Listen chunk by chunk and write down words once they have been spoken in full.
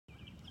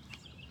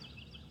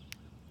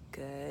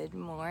Good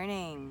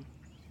morning.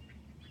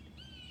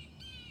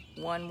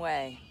 One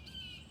way.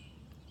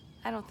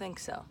 I don't think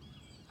so.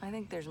 I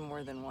think there's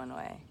more than one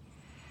way.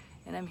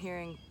 And I'm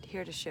here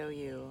to show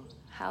you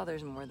how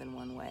there's more than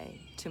one way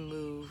to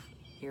move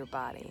your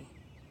body.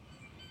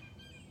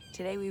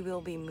 Today we will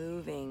be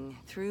moving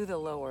through the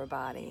lower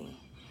body,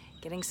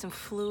 getting some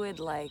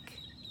fluid-like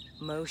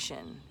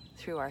motion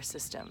through our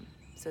system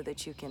so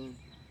that you can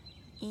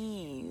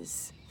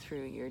ease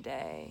through your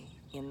day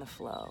in the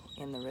flow,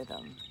 in the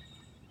rhythm.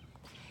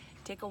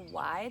 Take a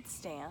wide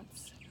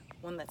stance,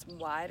 one that's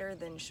wider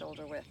than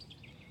shoulder width.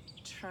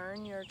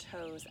 Turn your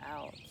toes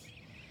out.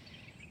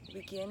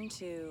 Begin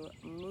to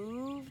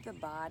move the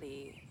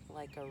body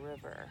like a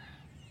river.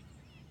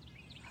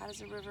 How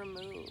does a river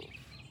move?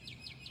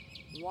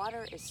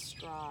 Water is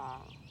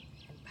strong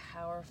and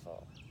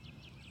powerful,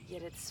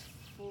 yet it's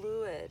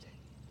fluid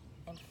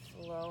and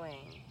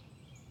flowing.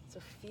 So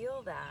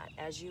feel that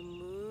as you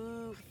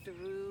move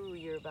through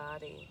your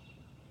body.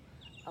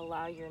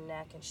 Allow your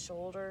neck and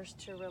shoulders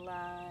to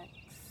relax.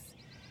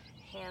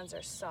 Hands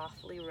are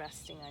softly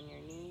resting on your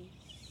knees.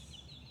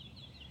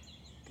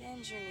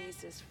 Bend your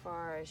knees as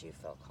far as you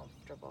feel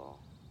comfortable.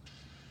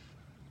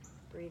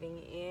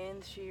 Breathing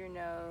in through your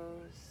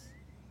nose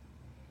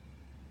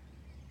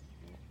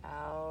and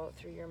out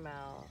through your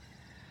mouth.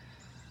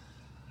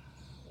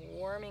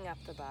 Warming up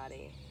the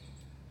body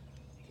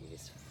through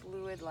this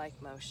fluid-like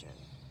motion.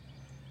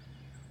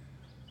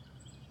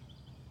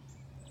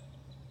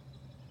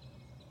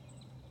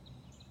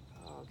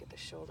 Get the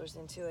shoulders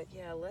into it.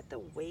 Yeah, let the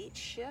weight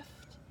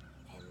shift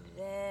and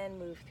then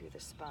move through the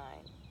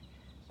spine.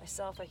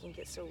 Myself, I can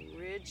get so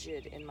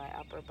rigid in my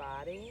upper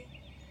body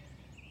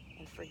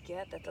and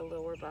forget that the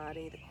lower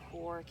body, the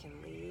core, can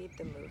lead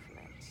the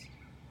movement.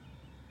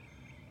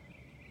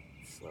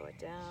 Slow it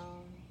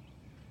down.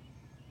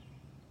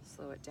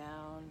 Slow it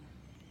down.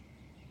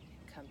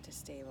 Come to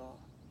stable.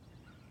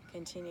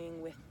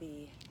 Continuing with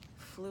the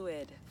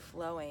fluid,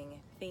 flowing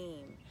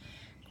theme.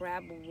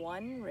 Grab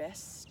one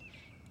wrist.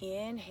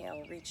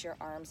 Inhale, reach your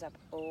arms up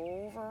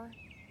over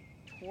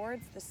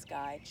towards the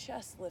sky,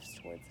 chest lifts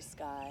towards the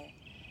sky.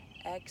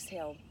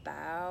 Exhale,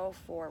 bow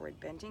forward,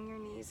 bending your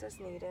knees as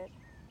needed.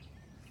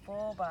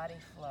 Full body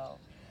flow.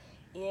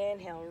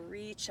 Inhale,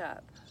 reach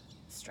up,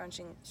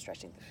 stretching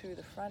through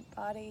the front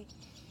body.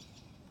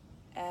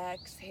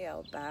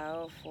 Exhale,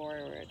 bow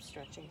forward,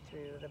 stretching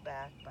through the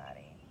back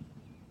body.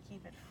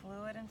 Keep it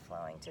fluid and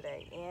flowing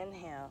today.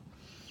 Inhale.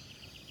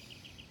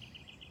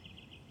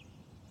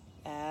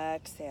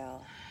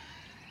 Exhale.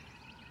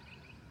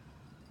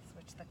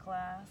 Switch the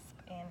clasp.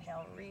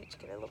 Inhale, reach.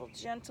 Get a little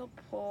gentle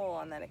pull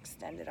on that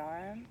extended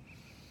arm.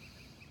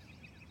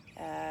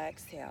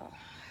 Exhale.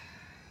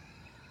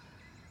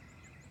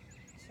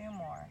 Two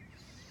more.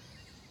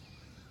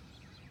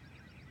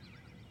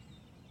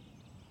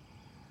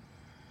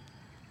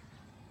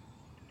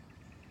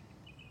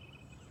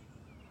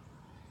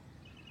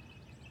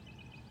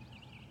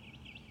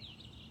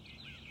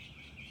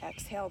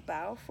 Exhale,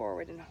 bow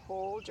forward and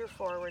hold your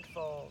forward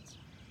fold.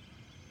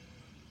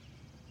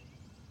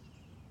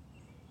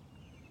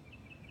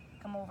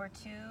 Come over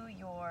to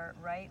your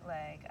right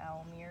leg.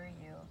 I'll mirror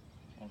you.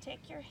 And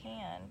take your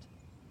hand,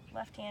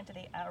 left hand to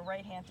the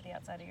right hand to the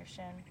outside of your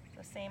shin.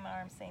 The same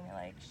arm, same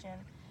leg, shin.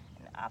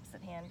 And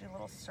opposite hand, do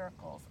little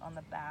circles on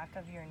the back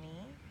of your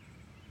knee.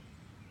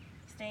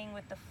 Staying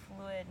with the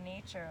fluid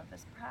nature of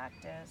this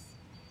practice,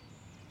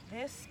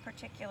 this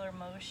particular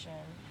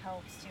motion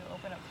helps to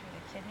open up through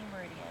the kidney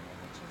meridian,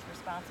 which is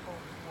responsible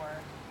for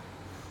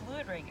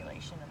fluid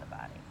regulation in the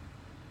body.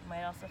 You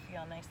might also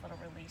feel a nice little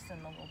release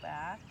in the low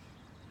back.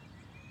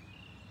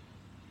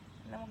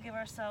 And then we'll give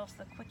ourselves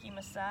the quickie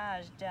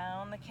massage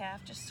down the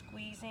calf, just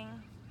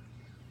squeezing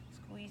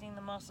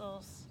the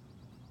muscles,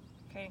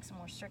 creating some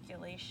more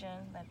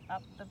circulation, then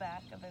up the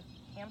back of the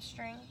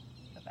hamstring.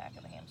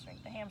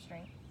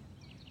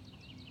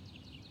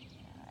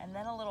 And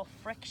then a little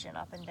friction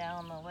up and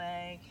down the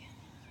leg.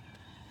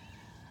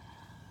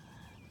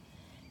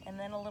 And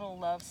then a little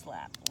love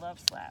slap,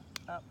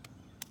 up.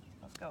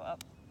 Let's go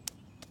up,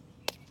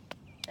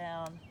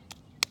 down,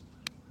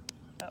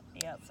 up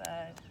the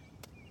outside,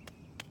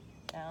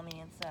 down the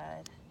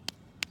inside.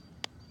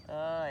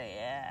 Oh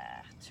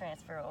yeah.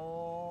 Transfer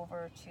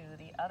over to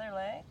the other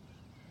leg.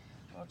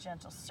 Little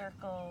gentle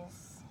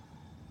circles.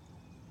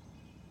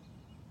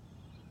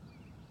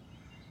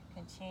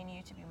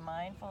 Continue to be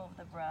mindful of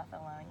the breath,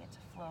 allowing it to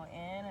flow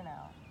in and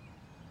out.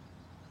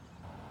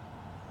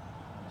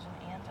 There's an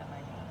ant on my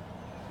knee.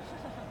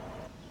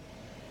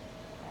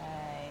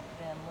 Alright,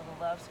 then little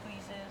love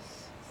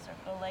squeezes,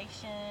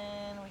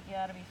 circulation. We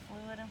gotta be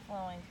fluid and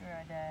flowing through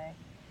our day.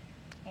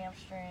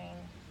 Hamstring,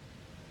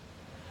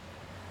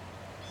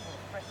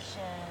 little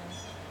friction.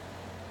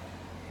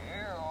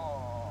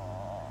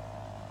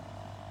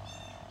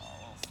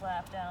 Little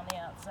slap down the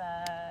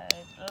outside,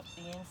 up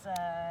the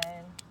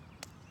inside.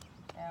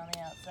 Down the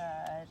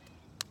outside,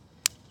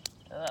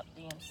 up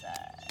the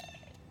inside.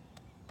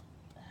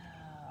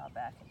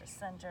 Back into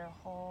center,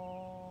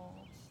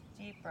 hold,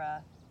 deep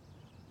breath.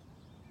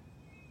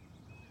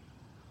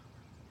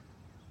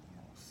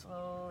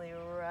 Slowly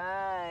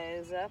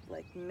rise up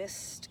like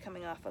mist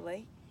coming off a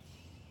lake.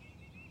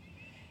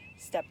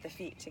 Step the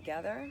feet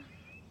together.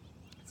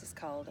 This is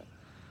called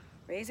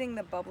raising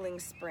the bubbling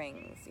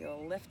springs.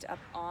 You'll lift up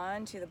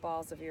onto the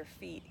balls of your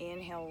feet.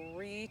 Inhale,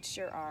 reach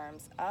your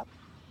arms up,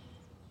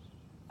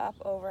 up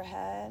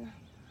overhead,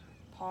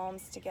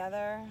 palms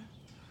together.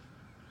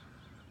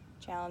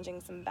 Challenging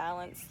some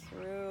balance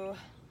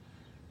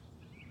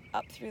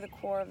up through the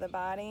core of the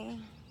body.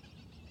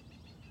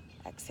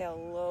 Exhale,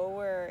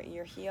 lower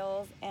your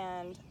heels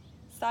and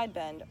side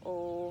bend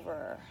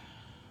over.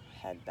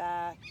 Head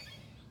back,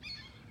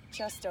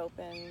 chest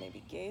open,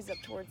 maybe gaze up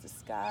towards the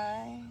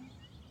sky.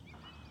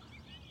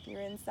 If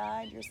you're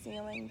inside your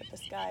ceiling, but the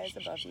sky is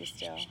above you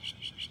still.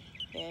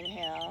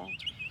 Inhale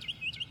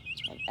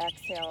and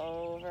exhale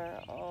over.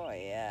 Oh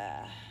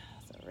yeah.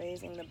 So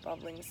raising the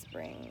bubbling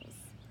springs.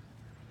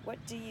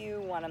 What do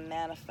you want to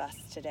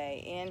manifest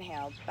today?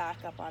 Inhale, back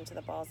up onto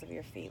the balls of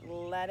your feet.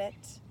 Let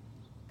it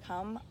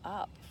come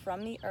up.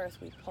 From the earth,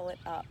 we pull it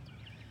up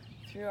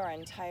through our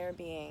entire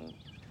being.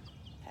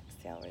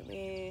 Exhale,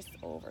 release,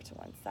 over to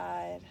one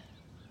side.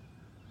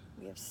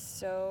 We have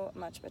so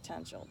much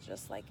potential,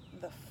 just like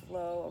the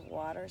flow of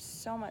water,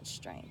 so much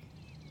strength.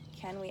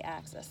 Can we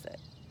access it?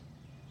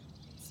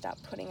 Stop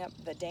putting up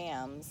the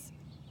dams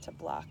to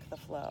block the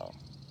flow.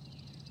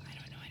 I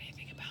don't know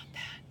anything about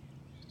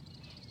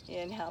that.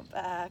 Inhale,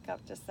 back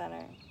up to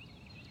center.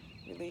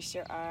 Release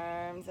your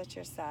arms at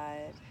your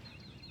side.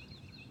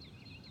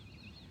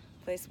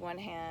 Place one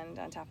hand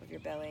on top of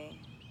your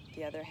belly,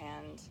 the other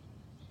hand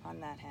on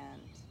that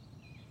hand.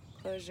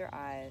 Close your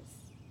eyes.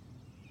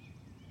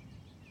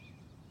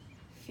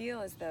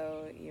 Feel as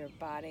though your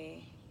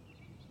body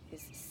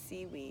is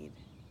seaweed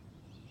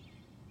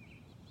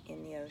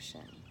in the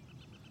ocean.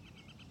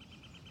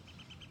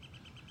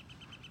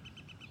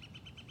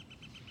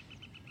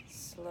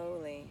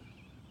 Slowly,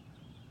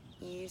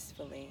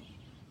 easefully,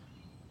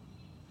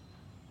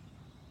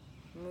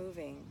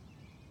 moving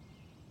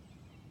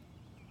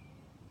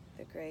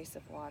the grace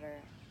of water.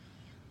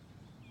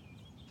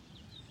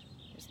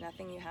 There's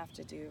nothing you have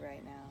to do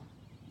right now.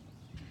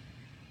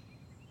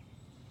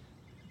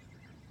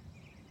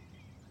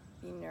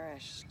 Be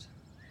nourished.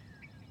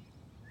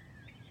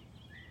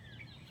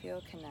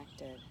 Feel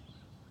connected.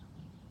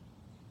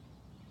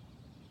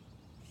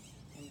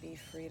 And be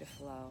free to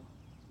flow.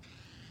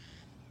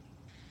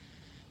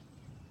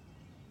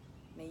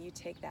 May you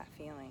take that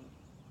feeling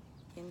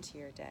into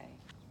your day.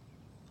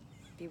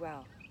 Be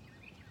well.